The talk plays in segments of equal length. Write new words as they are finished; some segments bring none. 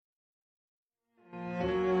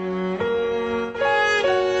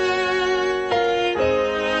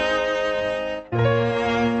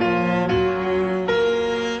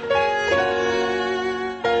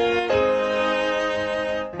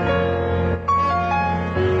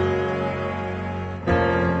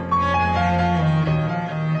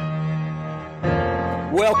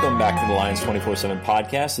Welcome back to the Lions 24/7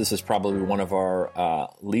 podcast. This is probably one of our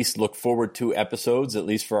least look forward to episodes, at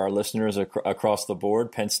least for our listeners across the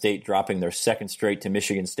board. Penn State dropping their second straight to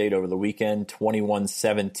Michigan State over the weekend,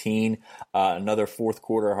 21-17. Another fourth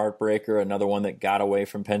quarter heartbreaker, another one that got away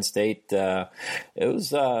from Penn State. It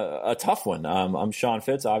was a tough one. I'm Sean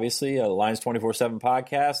Fitz, obviously, Lions 24/7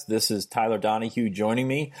 podcast. This is Tyler Donahue joining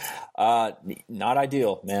me. Not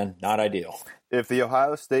ideal, man. Not ideal. If the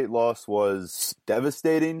Ohio State loss was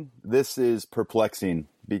devastating, this is perplexing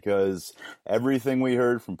because everything we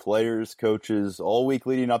heard from players, coaches, all week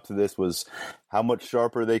leading up to this was how much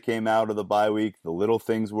sharper they came out of the bye week. The little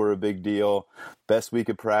things were a big deal. Best week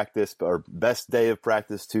of practice, or best day of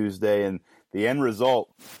practice Tuesday. And the end result,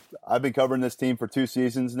 I've been covering this team for 2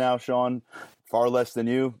 seasons now, Sean, far less than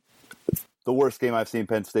you. The worst game I've seen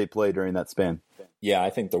Penn State play during that span. Yeah,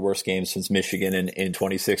 I think the worst game since Michigan in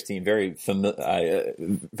 2016. Very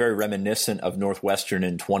reminiscent of Northwestern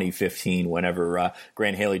in 2015 whenever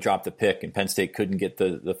Grant Haley dropped the pick and Penn State couldn't get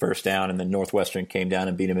the first down, and then Northwestern came down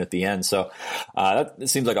and beat him at the end. So that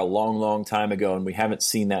seems like a long, long time ago, and we haven't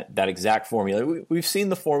seen that exact formula. We've seen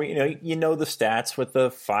the formula. You know the stats with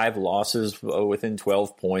the 5 losses within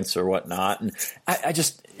 12 points or whatnot, and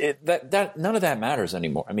that none of that matters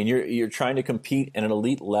anymore. I mean, you're trying to compete at an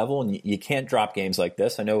elite level, and you can't drop games like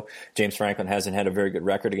this. I know James Franklin hasn't had a very good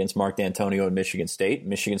record against Mark D'Antonio and Michigan State.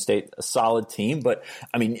 Michigan State, a solid team, but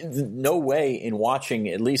I mean, no way in watching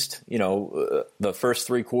at least, the first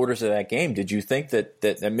 3 quarters of that game did you think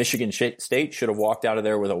that Michigan State should have walked out of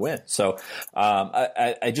there with a win. So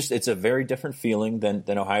it's a very different feeling than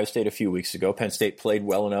Ohio State a few weeks ago. Penn State played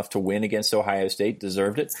well enough to win against Ohio State,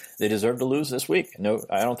 deserved it. They deserve to lose this week. No,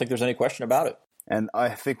 I don't think there's any question about it. And I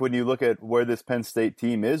think when you look at where this Penn State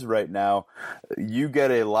team is right now, you get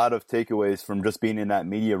a lot of takeaways from just being in that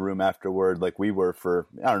media room afterward, like we were for,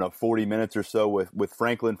 40 minutes or so with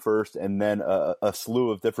Franklin first and then a slew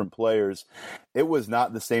of different players. It was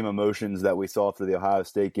not the same emotions that we saw for the Ohio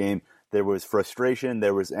State game. There was frustration,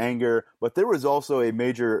 there was anger, but there was also a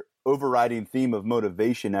major overriding theme of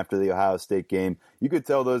motivation after the Ohio State game. You could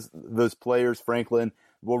tell those players, Franklin,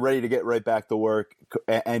 were ready to get right back to work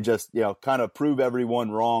and just, kind of prove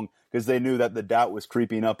everyone wrong because they knew that the doubt was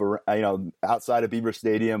creeping up, outside of Beaver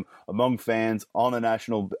Stadium, among fans, on the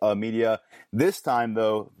national media. This time,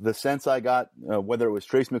 though, the sense I got, whether it was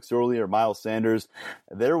Trace McSorley or Miles Sanders,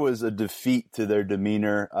 there was a defeat to their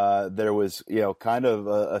demeanor. There was, kind of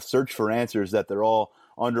a search for answers that they're all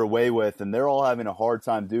underway with, and they're all having a hard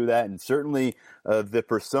time do that. And certainly the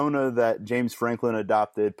persona that James Franklin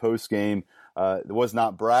adopted post-game was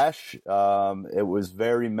not brash. It was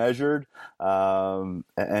very measured,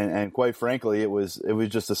 and quite frankly, it was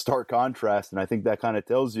just a stark contrast. And I think that kind of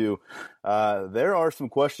tells you there are some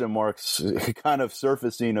question marks kind of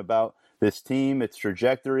surfacing about this team, its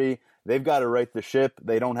trajectory. They've got to right the ship.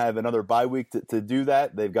 They don't have another bye week to do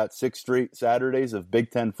that. They've got 6 straight Saturdays of Big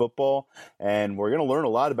Ten football, and we're going to learn a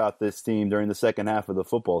lot about this team during the second half of the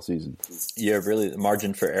football season. Yeah, really, the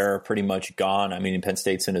margin for error pretty much gone. I mean, Penn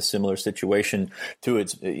State's in a similar situation to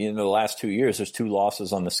its, the last 2 years. There's 2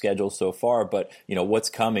 losses on the schedule so far, but, what's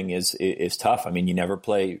coming is tough. I mean, you never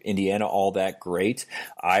play Indiana all that great.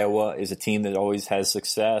 Iowa is a team that always has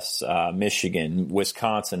success. Michigan,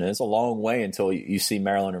 Wisconsin, and it's a long way until you see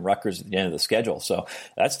Maryland and Rutgers at the end of the schedule. So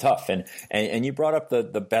that's tough. And you brought up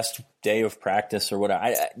the best day of practice or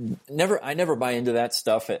whatever. I never buy into that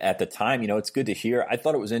stuff at the time. It's good to hear. I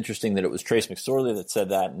thought it was interesting that it was Trace McSorley that said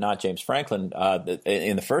that, not James Franklin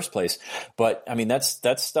in the first place. But I mean, that's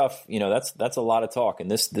stuff, that's a lot of talk. And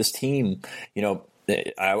this team,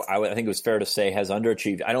 I think it was fair to say has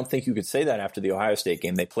underachieved. I don't think you could say that after the Ohio State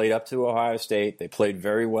game. They played up to Ohio State. They played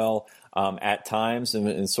very well at times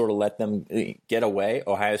and sort of let them get away.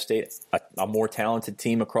 Ohio State, a more talented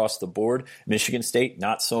team across the board. Michigan State,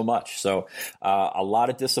 not so much. So a lot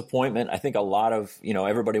of disappointment. I think a lot of,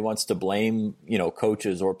 everybody wants to blame,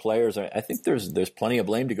 coaches or players. I think there's plenty of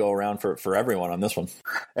blame to go around for everyone on this one.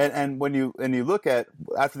 And when you look at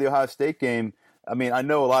after the Ohio State game, I mean, I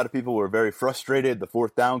know a lot of people were very frustrated. The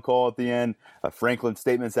 4th down call at the end, Franklin's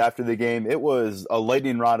statements after the game, it was a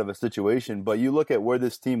lightning rod of a situation. But you look at where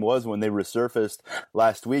this team was when they resurfaced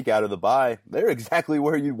last week out of the bye, they're exactly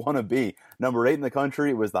where you'd want to be. Number 8 in the country.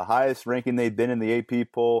 It was the highest ranking they'd been in the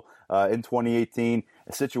AP poll in 2018.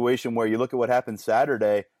 A situation where you look at what happened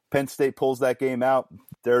Saturday, Penn State pulls that game out.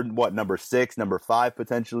 they're number 6, number 5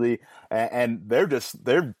 potentially, and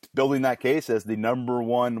they're building that case as the number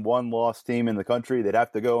one-loss team in the country. They'd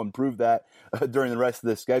have to go and prove that during the rest of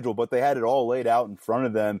the schedule, but they had it all laid out in front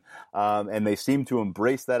of them, and they seem to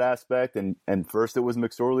embrace that aspect. And first it was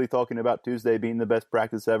McSorley talking about Tuesday being the best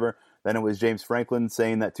practice ever. Then it was James Franklin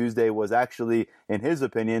saying that Tuesday was actually, in his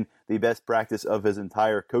opinion, the best practice of his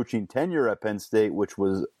entire coaching tenure at Penn State, which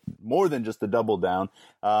was more than just a double down.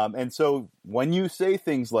 And so when you say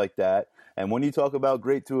things like that, and when you talk about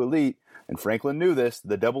great to elite, and Franklin knew this,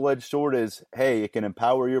 the double-edged sword is, hey, it can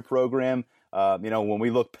empower your program. When we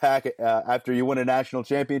look back after you win a national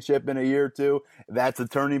championship in a year or two, that's a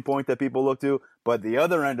turning point that people look to. But the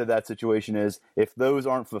other end of that situation is if those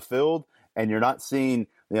aren't fulfilled and you're not seeing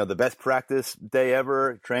the best practice day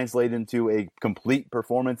ever translate into a complete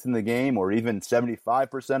performance in the game, or even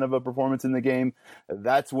 75% of a performance in the game,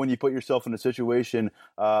 that's when you put yourself in a situation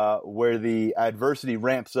where the adversity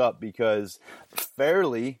ramps up, because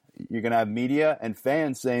fairly you're going to have media and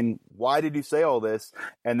fans saying, why did you say all this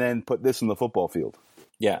and then put this in the football field?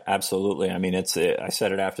 Yeah, absolutely. I mean, I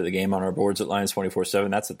said it after the game on our boards at Lions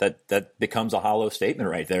 24/7. That becomes a hollow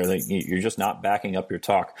statement right there. You're just not backing up your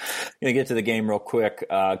talk. Going to get to the game real quick.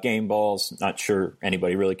 Game balls. Not sure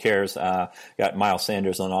anybody really cares. Got Miles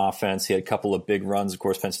Sanders on offense. He had a couple of big runs. Of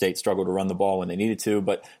course, Penn State struggled to run the ball when they needed to,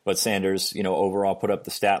 but Sanders, overall put up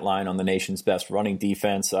the stat line on the nation's best running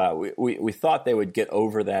defense. We thought they would get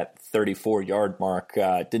over that 34-yard mark.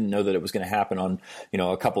 Didn't know that it was going to happen on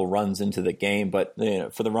a couple runs into the game, but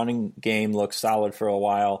for the running game, looked solid for a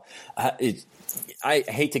while. I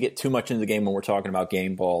hate to get too much into the game when we're talking about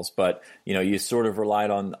game balls, but you sort of relied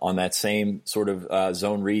on that same sort of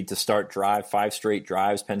zone read to start 5 straight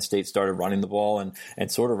drives. Penn State started running the ball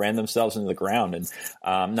and sort of ran themselves into the ground,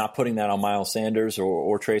 and not putting that on Miles Sanders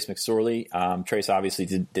or Trace McSorley. Trace obviously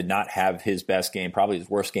did not have his best game, probably his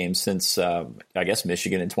worst game since I guess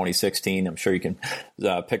Michigan in 2016. I'm sure you can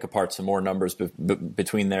pick apart some more numbers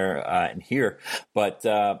between there and here, but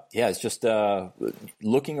it's just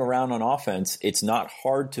looking around on offense. It's not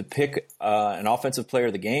hard to pick an offensive player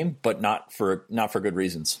of the game, but not for good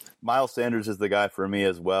reasons. Miles Sanders is the guy for me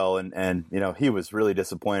as well, and he was really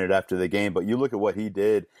disappointed after the game. But you look at what he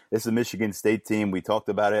did. This is a Michigan State team. We talked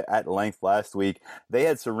about it at length last week. They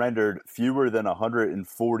had surrendered fewer than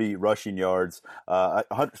 140 rushing yards,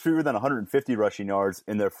 fewer than 150 rushing yards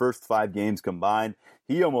in their first 5 games combined.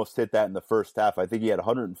 He almost hit that in the first half. I think he had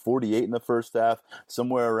 148 in the first half,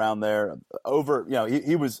 somewhere around there.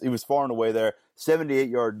 He was far and away there.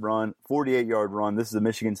 78-yard run, 48-yard run. This is a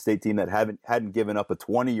Michigan State team that hadn't given up a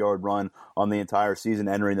 20-yard run on the entire season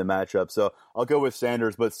entering the matchup. So I'll go with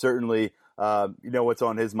Sanders, but certainly what's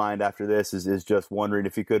on his mind after this is just wondering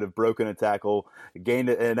if he could have broken a tackle, gained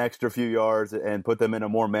an extra few yards, and put them in a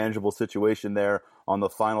more manageable situation there on the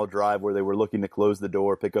final drive where they were looking to close the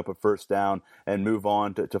door, pick up a first down, and move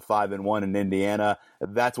on to 5-1 in Indiana.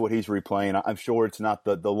 That's what he's replaying. I'm sure it's not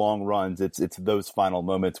the long runs. It's those final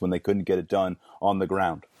moments when they couldn't get it done on the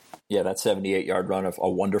ground. Yeah, that 78-yard run of a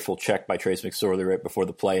wonderful check by Trace McSorley right before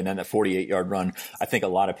the play, and then that 48-yard run, I think a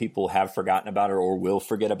lot of people have forgotten about it or will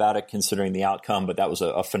forget about it considering the outcome, but that was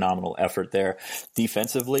a phenomenal effort there.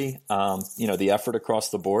 Defensively, the effort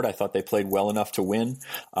across the board, I thought they played well enough to win.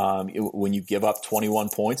 When you give up 21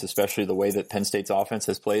 points, especially the way that Penn State's offense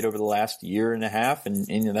has played over the last year and a half, and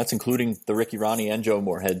that's including the Ricky Ronnie and Joe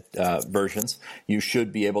Moorhead versions, you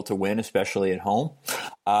should be able to win, especially at home.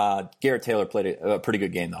 Garrett Taylor played a pretty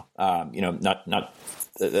good game, though. Not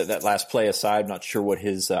that last play aside, I'm not sure what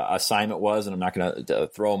his assignment was, and I'm not going to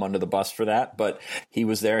throw him under the bus for that, but he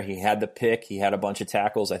was there. He had the pick. He had a bunch of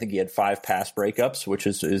tackles. I think he had 5 pass breakups, which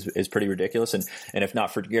is pretty ridiculous. And if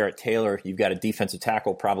not for Garrett Taylor, you've got a defensive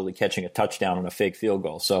tackle probably catching a touchdown on a fake field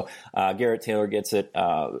goal. So Garrett Taylor gets it.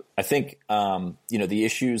 I think, the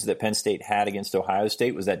issues that Penn State had against Ohio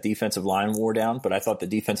State was that defensive line wore down, but I thought the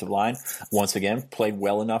defensive line, once again, played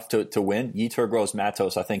well enough to win. Yetur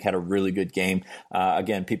Gross-Matos, I think, had a really good game.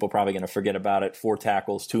 Again, people probably going to forget about it. 4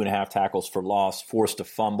 tackles, 2.5 tackles for loss, forced to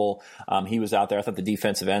fumble. He was out there. I thought the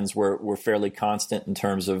defensive ends were fairly constant in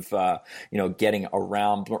terms of, getting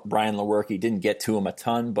around Brian Lewerke. Didn't get to him a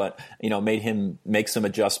ton, but, made him make some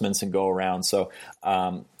adjustments and go around. So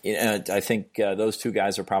I think those 2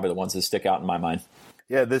 guys are probably the ones that stick out in my mind.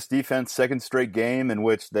 Yeah, this defense, second straight game in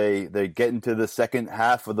which they get into the second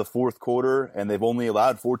half of the fourth quarter and they've only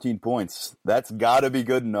allowed 14 points. That's got to be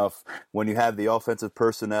good enough when you have the offensive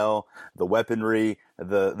personnel, the weaponry,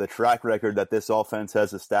 the track record that this offense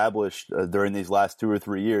has established during these last 2 or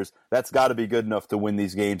 3 years. That's got to be good enough to win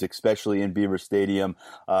these games, especially in Beaver Stadium.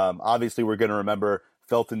 Obviously, we're going to remember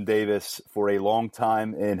Felton Davis for a long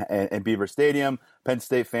time in Beaver Stadium. Penn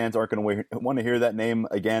State fans aren't going to want to hear that name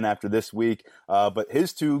again after this week. But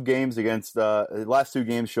his last two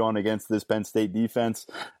games, Sean, against this Penn State defense,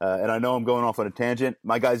 and I know I'm going off on a tangent.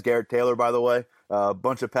 My guy's Garrett Taylor, by the way. A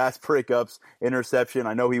bunch of pass breakups, interception.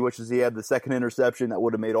 I know he wishes he had the second interception. That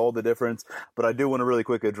would have made all the difference. But I do want to really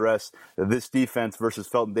quick address this defense versus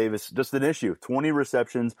Felton Davis. Just an issue. 20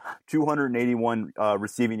 receptions, 281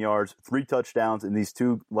 receiving yards, 3 touchdowns in these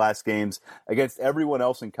 2 last games against everyone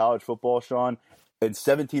else in college football, Sean. In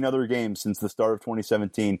 17 other games since the start of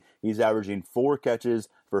 2017, he's averaging 4 catches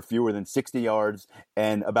for fewer than 60 yards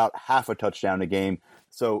and about half a touchdown a game.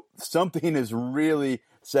 So something is really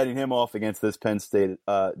setting him off against this Penn State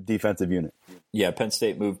defensive unit. Yeah, Penn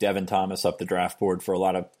State moved Devin Thomas up the draft board for a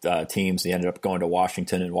lot of teams. He ended up going to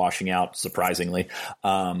Washington and washing out, surprisingly.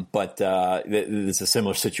 But it's a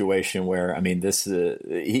similar situation where, I mean,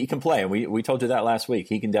 he can play, and we told you that last week.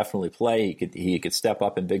 He can definitely play. He could step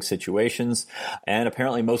up in big situations, and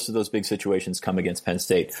apparently most of those big situations come against Penn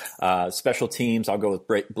State. Special teams, I'll go with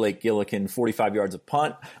Blake Gillikin, 45 yards of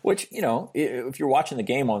punt, which, if you're watching the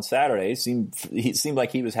game on Saturday, he seemed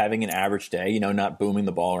like he was having an average day, not booming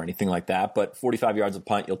the ball or anything like that, but 45 yards of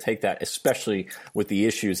punt, you'll take that, especially with the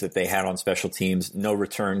issues that they had on special teams. No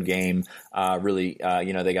return game, really,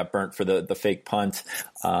 they got burnt for the fake punt,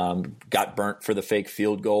 got burnt for the fake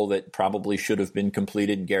field goal that probably should have been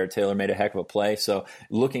completed, and Garrett Taylor made a heck of a play. So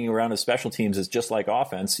looking around at special teams is just like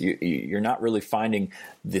offense. You're not really finding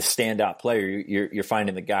the standout player. You're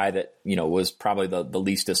finding the guy that, was probably the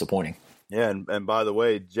least disappointing. Yeah, and by the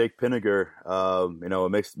way, Jake Pinniger, a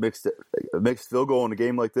mixed field goal in a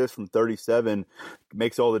game like this from 37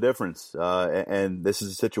 makes all the difference. And this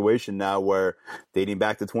is a situation now where, dating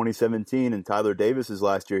back to 2017 and Tyler Davis's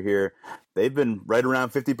last year here, they've been right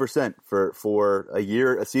around 50% for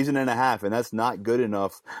a season and a half, and that's not good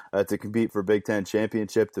enough to compete for Big Ten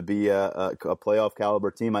championship, to be a playoff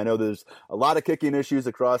caliber team. I know there's a lot of kicking issues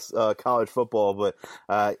across college football, but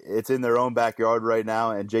it's in their own backyard right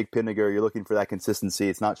now. And Jake Pinniger, you're looking for that consistency.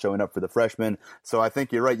 It's not showing up for the freshmen. So I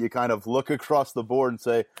think you're right. You kind of look across the board and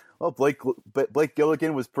say, well, Blake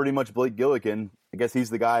Gillikin was pretty much Blake Gillikin. I guess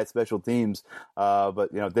he's the guy at special teams,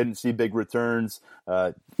 but didn't see big returns.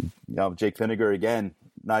 Jake Pinniger again,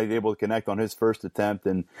 not able to connect on his first attempt,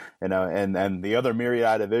 and the other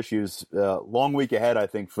myriad of issues. Long week ahead, I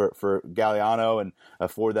think, for Galliano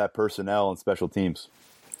and for that personnel and special teams.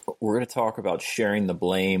 We're going to talk about sharing the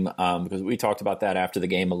blame because we talked about that after the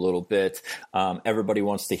game a little bit. Everybody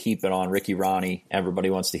wants to heap it on Ricky Ronnie. Everybody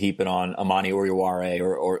wants to heap it on Amani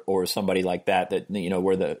Oriware or somebody like that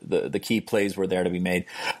where the key plays were there to be made.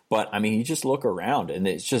 But, I mean, you just look around, and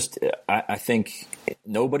it's just I think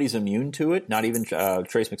nobody's immune to it, not even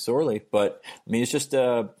Trace McSorley. But, I mean, it's just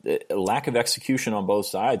a lack of execution on both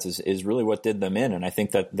sides is really what did them in. And I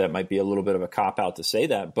think that might be a little bit of a cop-out to say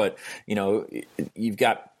that. But, you've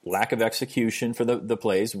got lack of execution for the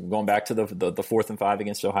plays, going back to the 4th and 5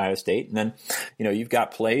 against Ohio State. And then, you've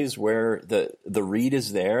got plays where the read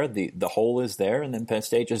is there, the hole is there, and then Penn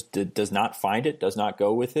State just does not find it, does not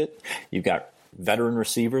go with it. You've got veteran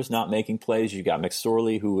receivers not making plays. You've got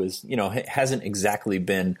McSorley, who is, hasn't exactly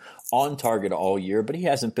been on target all year, but he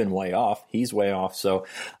hasn't been way off. He's way off. So,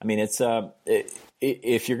 I mean,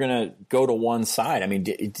 if you're going to go to one side, I mean,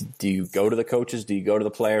 do you go to the coaches? Do you go to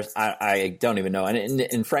the players? I don't even know.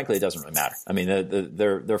 And frankly, it doesn't really matter. I mean,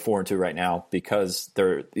 they're 4-2 right now because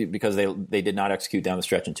they did not execute down the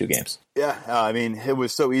stretch in 2 games. Yeah. I mean, it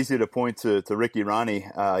was so easy to point to Ricky Ronnie,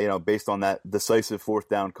 based on that decisive 4th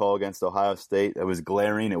down call against Ohio State. It was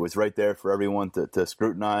glaring. It was right there for everyone to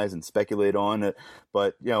scrutinize and speculate on it.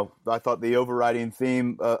 But, I thought the overriding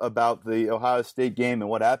theme about the Ohio State game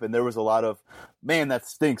and what happened, there was a lot of, man, that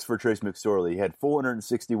stinks for Trace McSorley. He had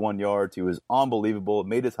 461 yards. He was unbelievable,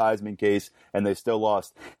 made his Heisman case, and they still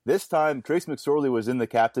lost. This time, Trace McSorley was in the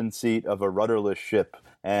captain's seat of a rudderless ship,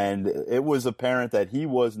 and it was apparent that he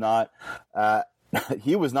was not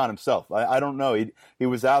he was not himself. I don't know. He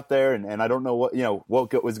was out there, and I don't know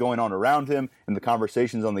what was going on around him and the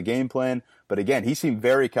conversations on the game plan. But again, he seemed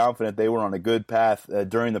very confident they were on a good path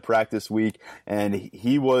during the practice week, and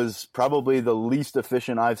he was probably the least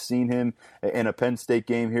efficient I've seen him in a Penn State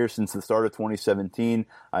game here since the start of 2017.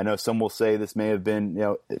 I know some will say this may have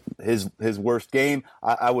been his worst game.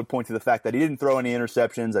 I would point to the fact that he didn't throw any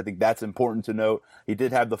interceptions. I think that's important to note. He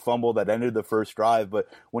did have the fumble that ended the first drive, but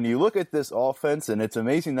when you look at this offense, and it's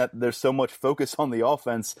amazing that there's so much focus on the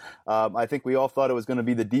offense, I think we all thought it was going to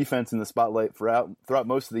be the defense in the spotlight throughout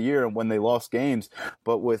most of the year, and when they lost lost games.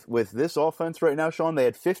 But with this offense right now, Sean, they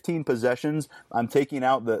had 15 possessions. I'm taking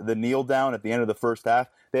out the kneel down at the end of the first half.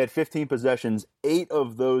 They had 15 possessions. 8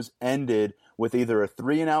 of those ended with either a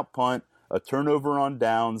 3-and-out punt, a turnover on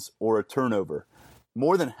downs, or a turnover.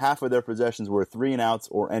 More than half of their possessions were 3-and-outs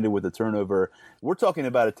or ended with a turnover. We're talking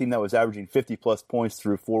about a team that was averaging 50-plus points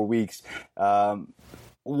through 4 weeks.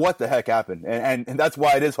 What the heck happened? And that's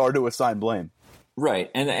why it is hard to assign blame.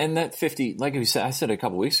 Right. And that 50, like I said a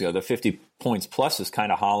couple of weeks ago, the 50 points plus is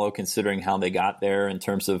kind of hollow considering how they got there in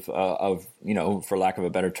terms of for lack of a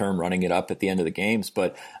better term, running it up at the end of the games.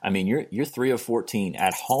 But I mean, you're 3 of 14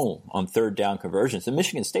 at home on third down conversions. And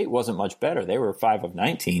Michigan State wasn't much better. They were 5 of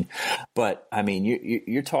 19. But I mean,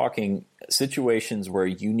 you're talking situations where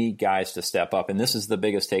you need guys to step up. And this is the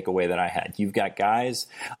biggest takeaway that I had. You've got guys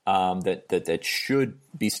that should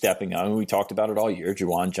be stepping up. We talked about it all year.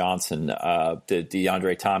 Juwan Johnson,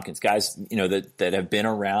 DeAndre Tompkins, guys, that have been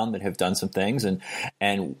around, that have done some things,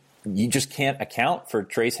 and you just can't account for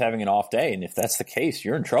Trace having an off day. And if that's the case,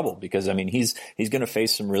 you're in trouble because, I mean, he's going to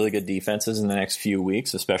face some really good defenses in the next few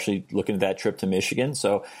weeks, especially looking at that trip to Michigan.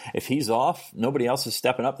 So if he's off, nobody else is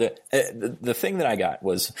stepping up. The thing that I got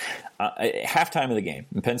was halftime of the game.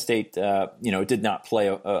 Penn State, did not play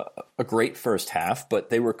a great first half,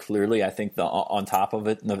 but they were clearly, I think, on top of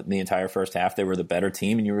it the entire first half. They were the better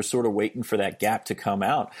team, and you were sort of waiting for that gap to come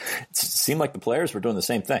out. It seemed like the players were doing the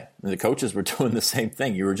same thing. The coaches were doing the same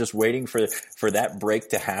thing. You were just waiting for that break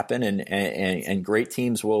to happen, and great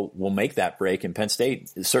teams will make that break, and Penn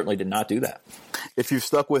State certainly did not do that. If you've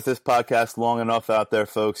stuck with this podcast long enough out there,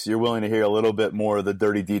 folks, you're willing to hear a little bit more of the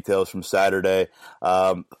dirty details from Saturday.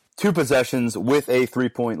 2 possessions with a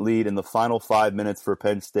 3-point lead in the final 5 minutes for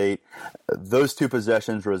Penn State. Those 2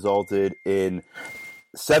 possessions resulted in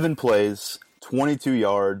 7 plays, 22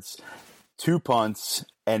 yards, 2 punts,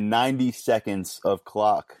 and 90 seconds of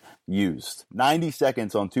clock used. 90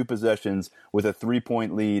 seconds on 2 possessions with a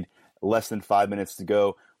 3-point lead, less than 5 minutes to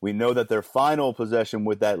go. We know that their final possession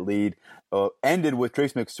with that lead ended with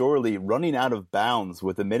Trace McSorley running out of bounds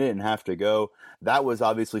with a minute and a half to go. That was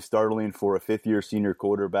obviously startling for a 5th-year senior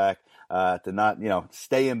quarterback to not,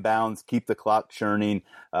 stay in bounds, keep the clock churning.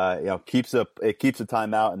 It keeps a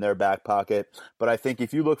timeout in their back pocket. But I think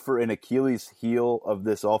if you look for an Achilles heel of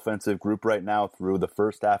this offensive group right now through the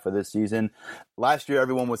first half of this season, last year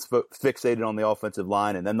everyone was fixated on the offensive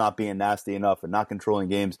line and them not being nasty enough and not controlling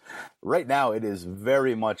games. Right now it is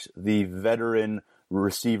very much the veteran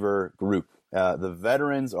receiver group. The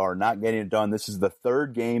veterans are not getting it done. This is the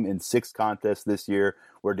 3rd game in 6 contests this year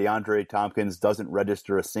where DeAndre Tompkins doesn't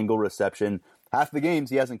register a single reception. Half the games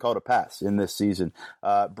he hasn't caught a pass in this season.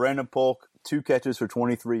 Brandon Polk, 2 catches for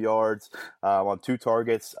 23 yards on 2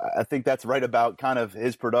 targets. I think that's right about kind of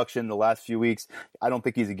his production the last few weeks. I don't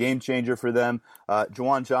think he's a game changer for them.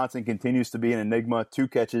 Juwan Johnson continues to be an enigma. 2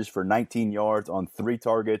 catches for 19 yards on 3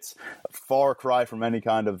 targets. A far cry from any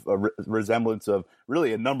kind of resemblance of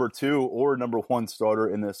really a number 2 or number 1 starter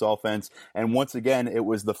in this offense. And once again, it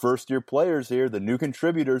was the first-year players here, the new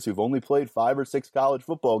contributors who've only played 5 or 6 college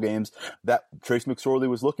football games that Trace McSorley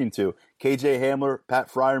was looking to. KJ Hamler, Pat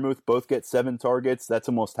Freiermuth both get 7 targets. That's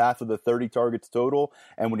almost half of the 30 targets total.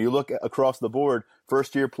 And when you look across the board,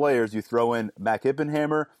 first-year players, you throw in Mac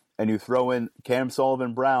Hippenhammer and you throw in Cam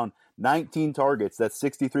Sullivan-Brown, 19 targets, that's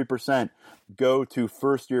 63%, go to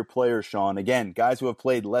first-year players, Sean. Again, guys who have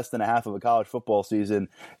played less than a half of a college football season.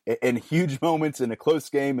 In huge moments in a close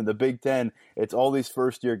game in the Big Ten, it's all these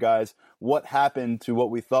first-year guys. What happened to what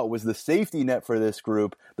we thought was the safety net for this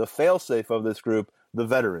group, the fail-safe of this group, the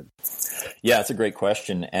veteran? Yeah, that's a great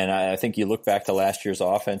question. And I think you look back to last year's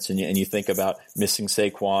offense and you think about missing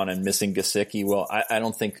Saquon and missing Gesicki. Well, I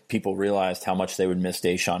don't think people realized how much they would miss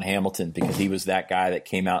Deshaun Hamilton because he was that guy that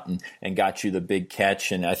came out and got you the big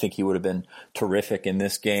catch. And I think he would have been terrific in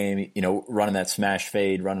this game, running that smash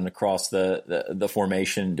fade, running across the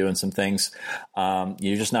formation, doing some things.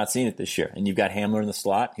 You're just not seeing it this year. And you've got Hamler in the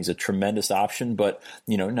slot. He's a tremendous option, but,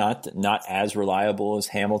 not as reliable as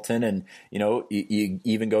Hamilton. And, you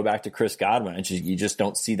even go back to Chris Godwin. You just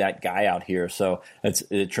don't see that guy out here. So it's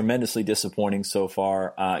tremendously disappointing so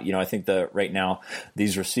far. I think that right now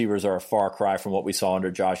these receivers are a far cry from what we saw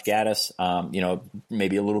under Josh Gaddis.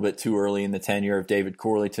 Maybe a little bit too early in the tenure of David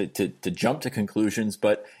Corley to jump to conclusions.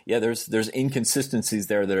 But yeah, there's inconsistencies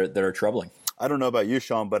there that are troubling. I don't know about you,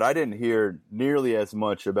 Sean, but I didn't hear nearly as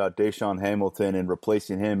much about Deshaun Hamilton and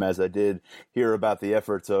replacing him as I did hear about the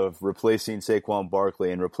efforts of replacing Saquon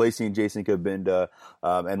Barkley and replacing Jason Kabinda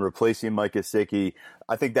and replacing Mike Gesicki.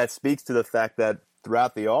 I think that speaks to the fact that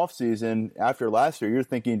throughout the offseason, after last year, you're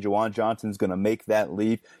thinking Juwan Johnson's going to make that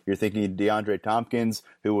leap. You're thinking DeAndre Tompkins,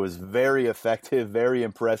 who was very effective, very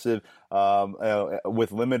impressive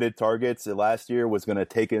with limited targets last year, was going to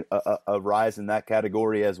take a rise in that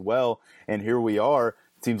category as well. And here we are.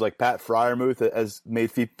 It seems like Pat Freiermuth has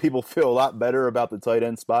made people feel a lot better about the tight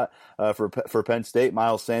end spot for Penn State.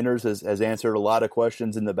 Miles Sanders has answered a lot of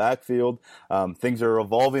questions in the backfield. Things are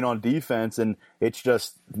evolving on defense, and it's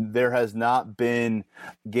just there has not been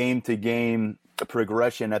game-to-game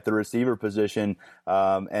progression at the receiver position.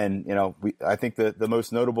 I think the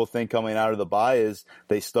most notable thing coming out of the bye is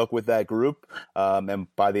they stuck with that group. And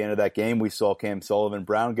by the end of that game, we saw Cam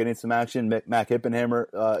Sullivan-Brown getting some action. Mac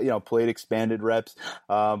Hippenhammer, played expanded reps.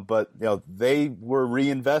 But they were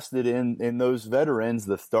reinvested in those veterans.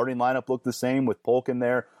 The starting lineup looked the same with Polk in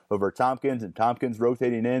there over Tompkins, and Tompkins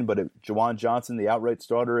rotating in, but Juwan Johnson, the outright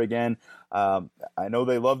starter again. I know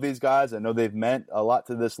they love these guys. I know they've meant a lot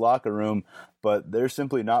to this locker room, but they're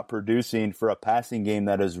simply not producing for a passing game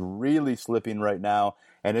that is really slipping right now,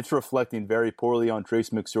 and it's reflecting very poorly on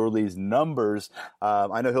Trace McSorley's numbers.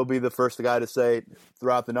 I know he'll be the first guy to say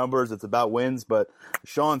throughout the numbers it's about wins, but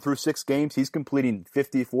Sean, through 6 games, he's completing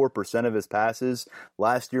 54% of his passes.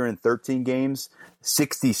 Last year in 13 games,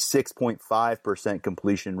 66.5%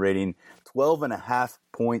 completion rating,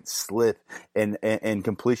 12.5-point slip in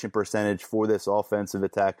completion percentage for this offensive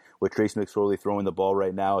attack with Trace McSorley throwing the ball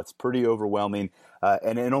right now. It's pretty overwhelming.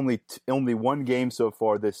 And in only one game so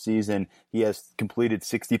far this season, he has completed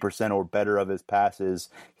 60% or better of his passes.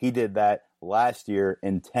 He did that last year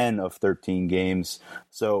in 10 of 13 games.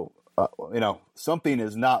 So, something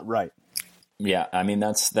is not right. Yeah, I mean,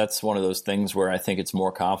 that's one of those things where I think it's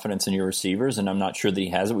more confidence in your receivers, and I'm not sure that he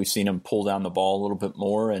has it. We've seen him pull down the ball a little bit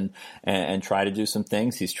more and try to do some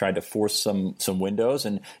things. He's tried to force some windows,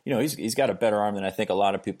 and he's got a better arm than I think a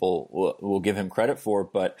lot of people will give him credit for.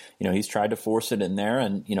 But he's tried to force it in there,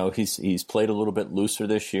 and he's played a little bit looser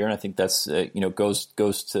this year, and I think that's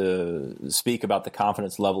goes to speak about the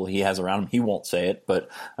confidence level he has around him. He won't say it, but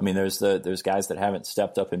I mean, there's guys that haven't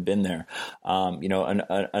stepped up and been there.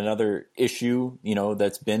 Another issue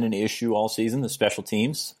that's been an issue all season, the special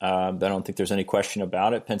teams. I don't think there's any question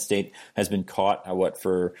about it. Penn State has been caught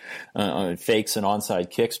for fakes and onside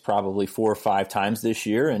kicks probably 4 or 5 times this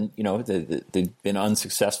year, and they've been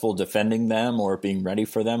unsuccessful defending them or being ready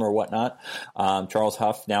for them or whatnot. Charles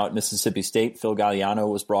Huff now at Mississippi State. Phil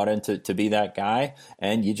Galliano was brought in to be that guy,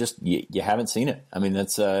 and you haven't seen it. I mean,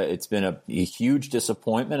 it's been a huge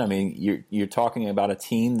disappointment. I mean, you're talking about a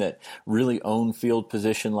team that really owned field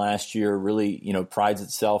position last year, really prides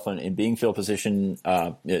itself in being field position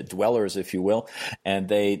dwellers, if you will, and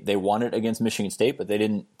they won it against Michigan State, but they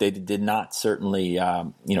did not certainly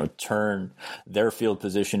turn their field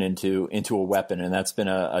position into a weapon, and that's been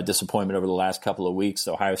a disappointment over the last couple of weeks.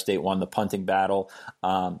 Ohio State won the punting battle,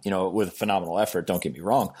 with a phenomenal effort. Don't get me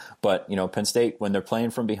wrong, but Penn State, when they're playing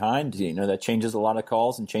from behind, that changes a lot of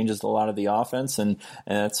calls and changes a lot of the offense, and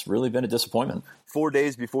that's really been a disappointment. 4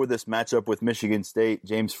 days before this matchup with Michigan State,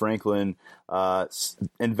 James Franklin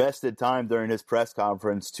invested time during his press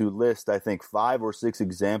conference to list, I think, 5 or 6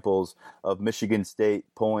 examples of Michigan State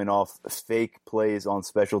pulling off fake plays on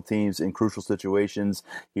special teams in crucial situations.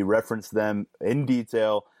 He referenced them in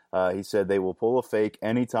detail. He said they will pull a fake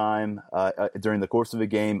anytime during the course of a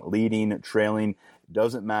game, leading, trailing,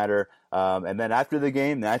 doesn't matter. And then after the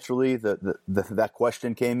game, naturally, that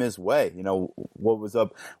question came his way. What was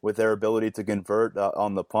up with their ability to convert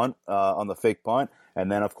on the punt, on the fake punt? And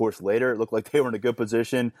then, of course, later it looked like they were in a good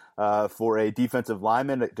position for a defensive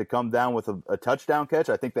lineman to come down with a touchdown catch.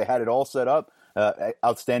 I think they had it all set up.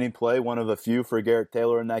 Outstanding play, one of the few for Garrett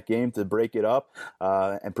Taylor in that game to break it up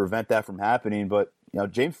and prevent that from happening. But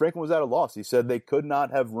James Franklin was at a loss. He said they could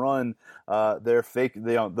not have run their fake,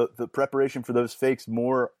 the preparation for those fakes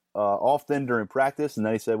more often during practice. And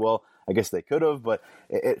then he said, well, I guess they could have, but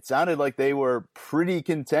it sounded like they were pretty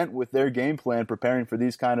content with their game plan preparing for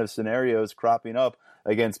these kind of scenarios cropping up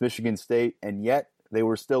against Michigan State, and yet they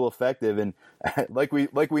were still effective. And like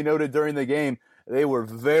we noted during the game, they were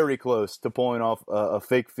very close to pulling off a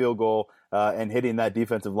fake field goal and hitting that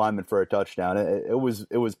defensive lineman for a touchdown. It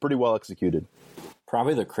was pretty well executed.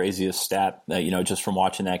 Probably the craziest stat that, just from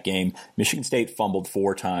watching that game, Michigan State fumbled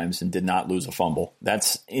 4 times and did not lose a fumble.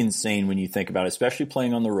 That's insane when you think about it, especially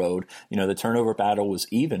playing on the road. The turnover battle was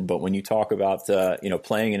even, but when you talk about,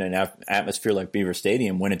 playing in an atmosphere like Beaver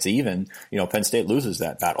Stadium, when it's even, Penn State loses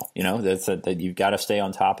that battle. That you've got to stay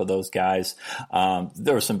on top of those guys.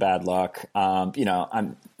 There was some bad luck. I'm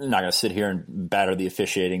not going to sit here and batter the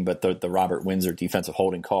officiating, but the Robert Windsor defensive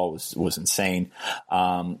holding call was insane.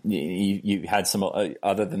 You had some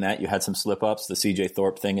other than that, you had some slip ups. The C.J.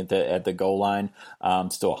 Thorpe thing at the goal line.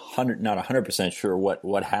 Still not 100% sure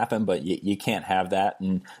what happened, but you can't have that.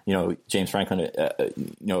 And James Franklin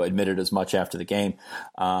admitted as much after the game.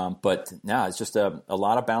 But now it's just a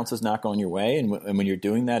lot of bounces not going your way, and when you're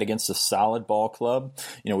doing that against a solid ball club,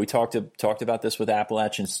 we talked about this with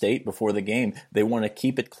Appalachian State before the game. They want to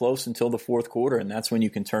keep it close until the fourth quarter, and that's when you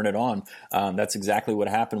can turn it on. That's exactly what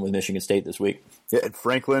happened with Michigan State this week. Yeah, and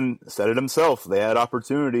Franklin said it himself. They had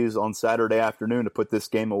opportunities on Saturday afternoon to put this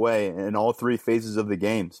game away in all three phases of the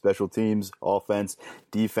game: special teams, offense,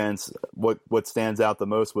 defense. What stands out the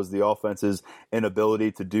most was the offense's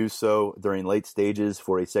inability to do so during late stages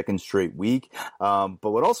for a second straight week. But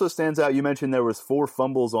what also stands out, you mentioned there was 4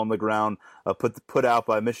 fumbles on the ground put out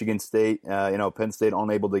by Michigan State. Penn State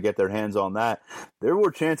unable to get their hands on that. There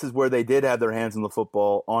were chances where they did have their hands on the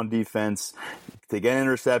football on defense to get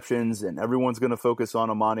interceptions, and everyone's going to focus on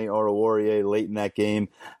Amani Oruwariye late in that game,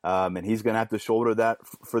 and he's going to have to shoulder that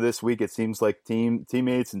for this week. It seems like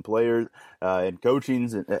teammates and players and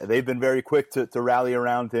coachings, they've been very quick to rally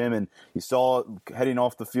around him, and you saw heading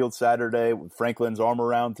off the field Saturday with Franklin's arm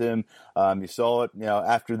around him. You saw it,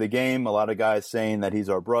 after the game, a lot of guys saying that he's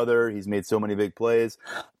our brother. He's made so many big plays,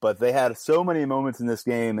 but they had so many moments in this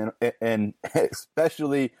game, and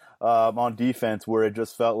especially on defense, where it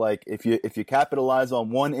just felt like if you capitalize on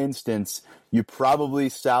one instance, you probably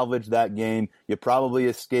salvage that game. You probably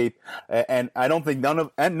escape. And I don't think none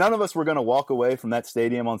of us were going to walk away from that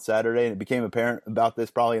stadium on Saturday. And it became apparent about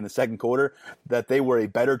this probably in the second quarter that they were a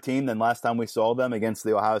better team than last time we saw them against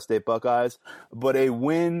the Ohio State Buckeyes. But a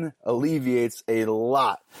win alleviates a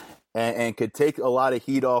lot and could take a lot of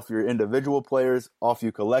heat off your individual players, off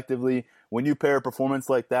you collectively. When you pair a performance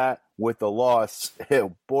like that with the loss,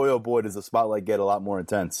 boy, oh boy, does the spotlight get a lot more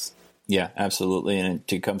intense. Yeah, absolutely. And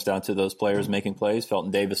it comes down to those players making plays.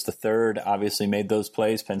 Felton Davis III obviously made those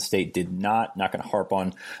plays. Penn State did not. Not going to harp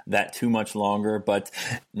on that too much longer. But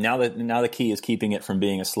now the key is keeping it from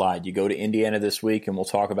being a slide. You go to Indiana this week, and we'll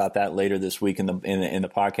talk about that later this week in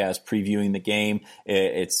the podcast previewing the game.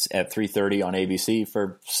 It's at 3:30 on ABC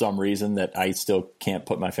for some reason that I still can't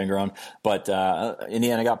put my finger on. But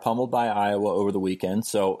Indiana got pummeled by Iowa over the weekend.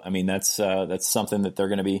 So I mean that's something that they're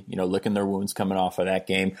going to be licking their wounds coming off of that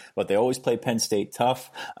game. But they always play Penn State tough.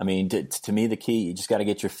 I mean, to me, the key, you just got to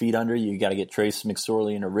get your feet under you. You got to get Trace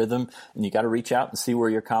McSorley in a rhythm, and you got to reach out and see where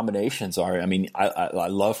your combinations are. I mean, I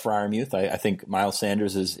love Freiermuth. I think Miles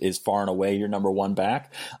Sanders is far and away your number one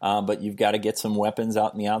back, but you've got to get some weapons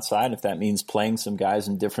out in the outside. If that means playing some guys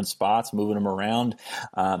in different spots, moving them around,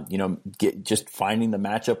 just finding the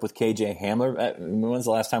matchup with KJ Hamler. When's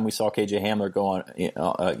the last time we saw KJ Hamler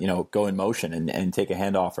go in motion and take a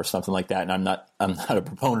handoff or something like that? And I'm not a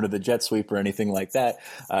proponent of the jet sweep or anything like that.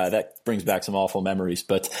 That brings back some awful memories.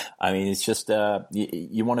 But I mean, it's just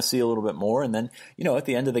you want to see a little bit more. And then at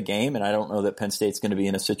the end of the game, and I don't know that Penn State's going to be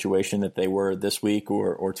in a situation that they were this week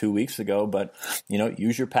or 2 weeks ago, but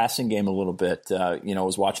use your passing game a little bit. I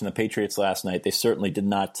was watching the Patriots last night. They certainly did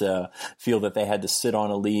not feel that they had to sit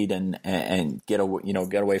on a lead and get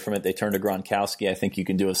away from it. They turned to Gronkowski. I think you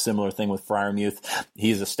can do a similar thing with Freiermuth.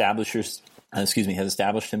 Has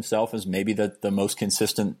established himself as maybe the most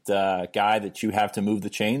consistent guy that you have to move the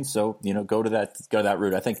chains. So, go to that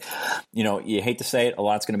route. I think, you hate to say it, a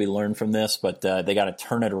lot's going to be learned from this, but they got to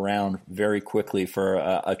turn it around very quickly for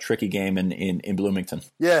a tricky game in Bloomington.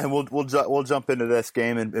 Yeah, and we'll jump into this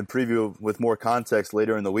game and preview with more context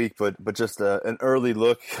later in the week, but just an early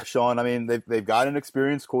look, Sean. I mean, they've got an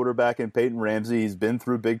experienced quarterback in Peyton Ramsey. He's been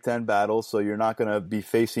through Big Ten battles, so you're not going to be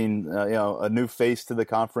facing a new face to the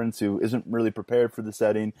conference who isn't really prepared for the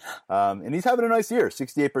setting. And he's having a nice year,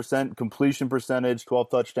 68% completion percentage, 12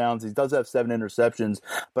 touchdowns. He does have 7 interceptions,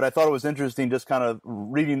 but I thought it was interesting just kind of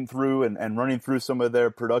reading through and running through some of their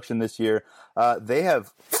production this year. They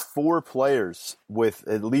have 4 players with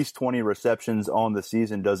at least 20 receptions on the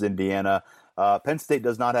season, does Indiana. Penn State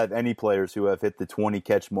does not have any players who have hit the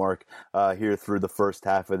 20-catch mark here through the first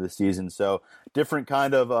half of the season. So different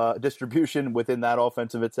kind of distribution within that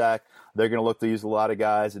offensive attack. They're going to look to use a lot of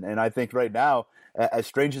guys. And I think right now, as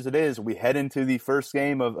strange as it is, we head into the first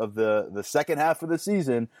game of the second half of the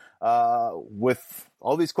season with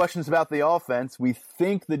all these questions about the offense. We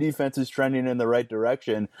think the defense is trending in the right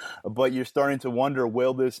direction, but you're starting to wonder,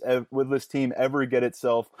 will this team ever get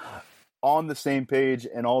itself on the same page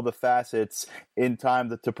and all the facets in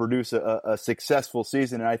time to produce a successful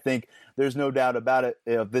season? And I think there's no doubt about it.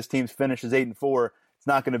 If this team finishes 8-4, it's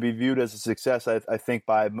not going to be viewed as a success, I think,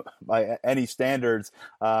 by any standards.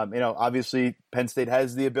 Obviously Penn State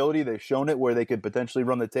has the ability. They've shown it where they could potentially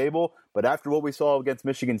run the table. But after what we saw against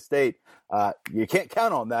Michigan State, you can't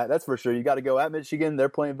count on that. That's for sure. You got to go at Michigan. They're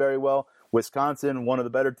playing very well. Wisconsin, one of the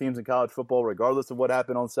better teams in college football, regardless of what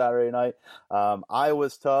happened on Saturday night.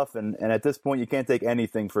 Iowa's tough, and at this point, you can't take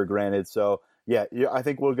anything for granted. So, yeah, I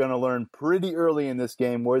think we're going to learn pretty early in this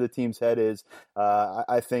game where the team's head is.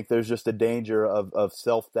 I think there's just a danger of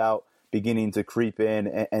self-doubt beginning to creep in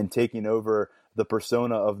and taking over the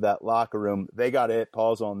persona of that locker room. They got to hit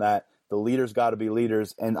pause on that. The leaders got to be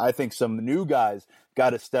leaders, and I think some new guys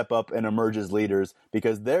got to step up and emerge as leaders,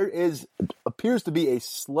 because there appears to be a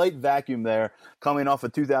slight vacuum there coming off a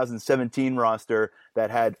 2017 roster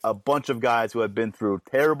that had a bunch of guys who had been through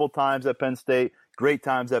terrible times at Penn State, great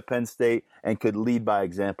times at Penn State, and could lead by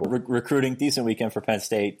example. Recruiting, decent weekend for Penn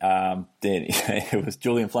State. It was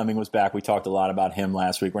Julian Fleming was back. We talked a lot about him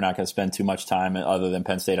last week. We're not going to spend too much time other than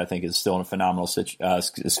Penn State, I think, is still in a phenomenal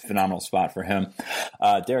spot for him.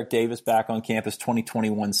 Derek Davis back on campus,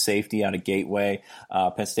 2021 safety out of Gateway.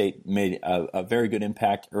 Penn State made a very good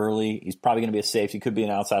impact early. He's probably going to be a safety, could be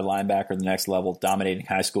an outside linebacker at the next level, dominating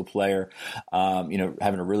high school player,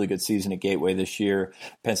 having a really good season at Gateway this year.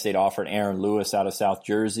 Penn State offered Aaron Lewis out of South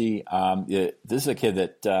Jersey. This is a kid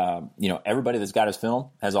that, everybody that's got his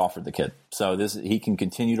film has offered the kid. So he can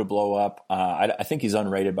continue to blow up. I think he's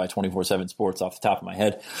unrated by 24/7 Sports off the top of my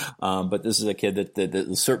head. But this is a kid that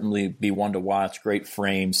will certainly be one to watch. Great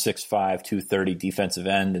frame, 6'5", 230 defensive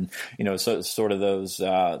end. And, so sort of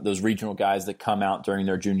those regional guys that come out during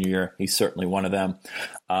their junior year. He's certainly one of them.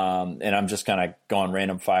 And I'm just kind of going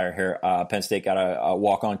random fire here. Penn State got a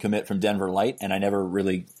walk-on commit from Denver Light, and I never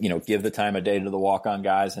really, give the time of day to the walk-on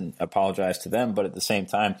guys and apologize to them. But at the same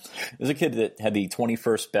time, there's a kid that had the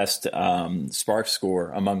 21st best SPARQ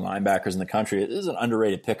score among linebackers in the country. This is an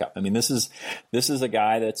underrated pickup. I mean, this is a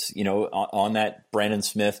guy that's, on that Brandon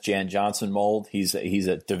Smith, Jan Johnson mold. He's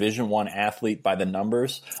a Division I athlete by the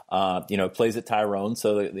numbers. Plays at Tyrone,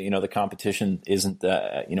 so the competition isn't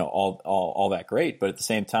all that great. But at the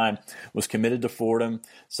same time, was committed to Fordham,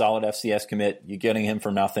 solid FCS commit. You're getting him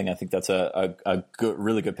for nothing. I think that's a good,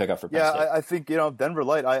 really good pickup for Penn State. I think Denver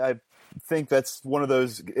Light. I think that's one of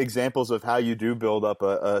those examples of how you do build up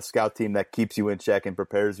a scout team that keeps you in check and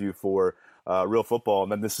prepares you for real football.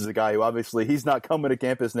 And then this is a guy who obviously he's not coming to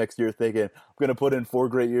campus next year thinking, I'm going to put in 4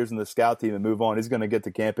 great years in the scout team and move on. He's going to get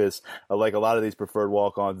to campus like a lot of these preferred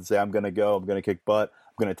walk-ons and say, I'm going to kick butt.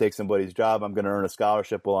 I'm going to take somebody's job. I'm going to earn a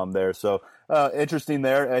scholarship while I'm there. So interesting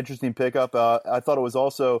pickup. I thought it was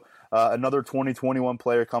also another 2021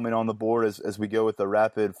 player coming on the board as we go with the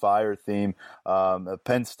rapid fire theme.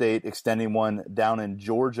 Penn State extending one down in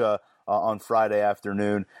Georgia on Friday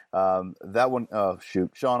afternoon. That one,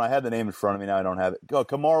 Sean, I had the name in front of me. Now I don't have it.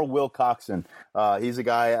 Kamar Wilcoxon. He's a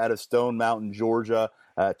guy out of Stone Mountain, Georgia.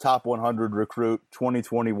 Top 100 recruit,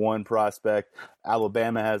 2021 prospect.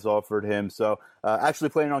 Alabama has offered him. So actually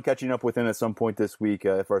planning on catching up with him at some point this week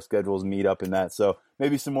if our schedules meet up in that. So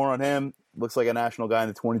maybe some more on him. Looks like a national guy in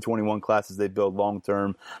the 2021 classes they build long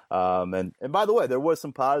term. And by the way, there was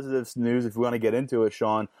some positive news if we want to get into it,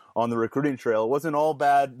 Sean, on the recruiting trail. It wasn't all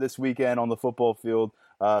bad this weekend on the football field.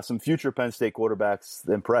 Some future Penn State quarterbacks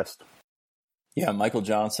impressed. Yeah, Michael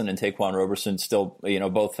Johnson and Taquan Roberson still,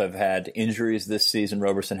 both have had injuries this season.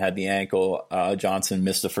 Roberson had the ankle. Johnson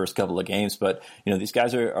missed the first couple of games, but, these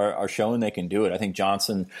guys are showing they can do it. I think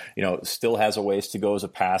Johnson, still has a ways to go as a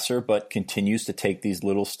passer, but continues to take these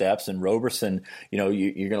little steps. And Roberson, you're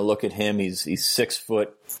going to look at him. He's 6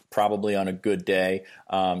 foot, probably on a good day.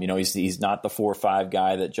 He's not the 4-5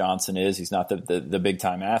 guy that Johnson is. He's not the big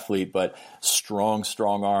time athlete, but strong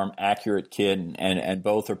arm, accurate kid. And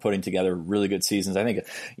both are putting together really good seasons. I think,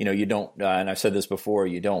 you don't, and I've said this before,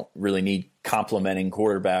 you don't really need complementing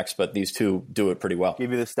quarterbacks, but these two do it pretty well.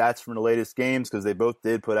 Give you the stats from the latest games because they both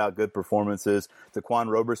did put out good performances.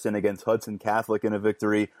 Taquan Roberson against Hudson Catholic in a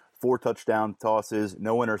victory. 4 touchdown tosses,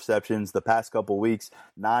 no interceptions. The past couple weeks,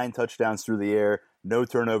 9 touchdowns through the air, no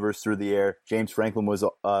turnovers through the air. James Franklin was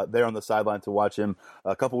there on the sideline to watch him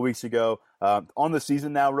a couple weeks ago. On the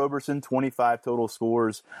season now, Roberson, 25 total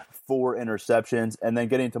scores, 4 interceptions. And then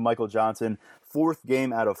getting to Michael Johnson, 4th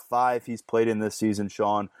game out of 5 he's played in this season,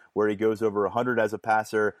 Sean, where he goes over 100 as a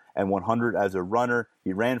passer and 100 as a runner.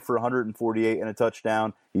 He ran for 148 and a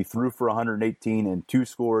touchdown. He threw for 118 and 2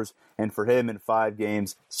 scores. And for him in 5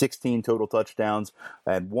 games, 16 total touchdowns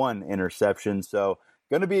and 1 interception. So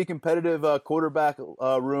going to be a competitive quarterback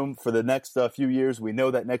room for the next few years. We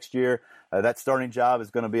know that next year that starting job is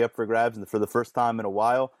going to be up for grabs for the first time in a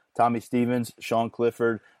while. Tommy Stevens, Sean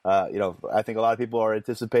Clifford. I think a lot of people are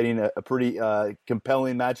anticipating a pretty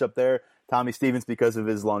compelling matchup there. Tommy Stevens, because of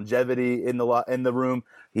his longevity in the room,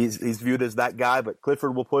 he's viewed as that guy, but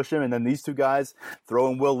Clifford will push him. And then these two guys, throw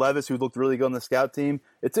in Will Levis, who looked really good on the scout team.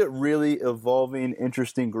 It's a really evolving,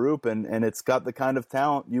 interesting group, and it's got the kind of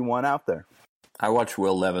talent you want out there. I watched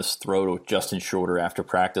Will Levis throw to Justin Shorter after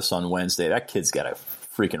practice on Wednesday. That kid's got a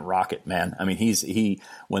freaking rocket, man. I mean,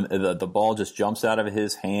 when the ball just jumps out of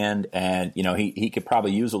his hand, and he could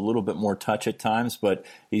probably use a little bit more touch at times, but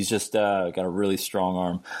he's just got a really strong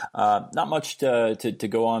arm. Not much to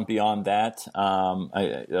go on beyond that,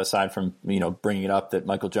 aside from bringing it up that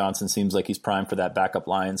Michael Johnson seems like he's primed for that backup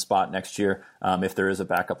Lion spot next year, if there is a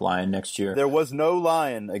backup Lion next year. There was no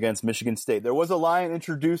Lion against Michigan State. There was a Lion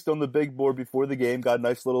introduced on the big board before the game, got a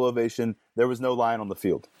nice little ovation. There was no Lion on the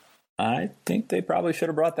field. I think they probably should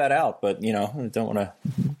have brought that out, but, I don't want to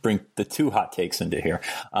bring the two hot takes into here.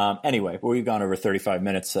 Anyway, we've gone over 35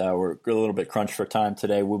 minutes. We're a little bit crunched for time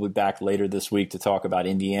today. We'll be back later this week to talk about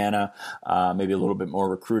Indiana, maybe a little bit more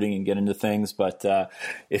recruiting and get into things. But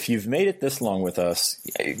if you've made it this long with us,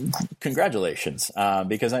 congratulations,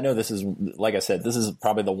 because I know this is, like I said, this is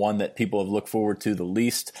probably the one that people have looked forward to the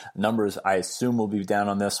least. Numbers, I assume, will be down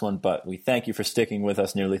on this one, but we thank you for sticking with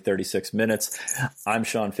us nearly 36 minutes. I'm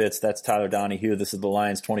Sean Fitz. That's Tyler Donahue. This is the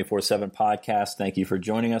Lions 24/7 podcast. Thank you for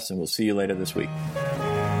joining us, and we'll see you later this week.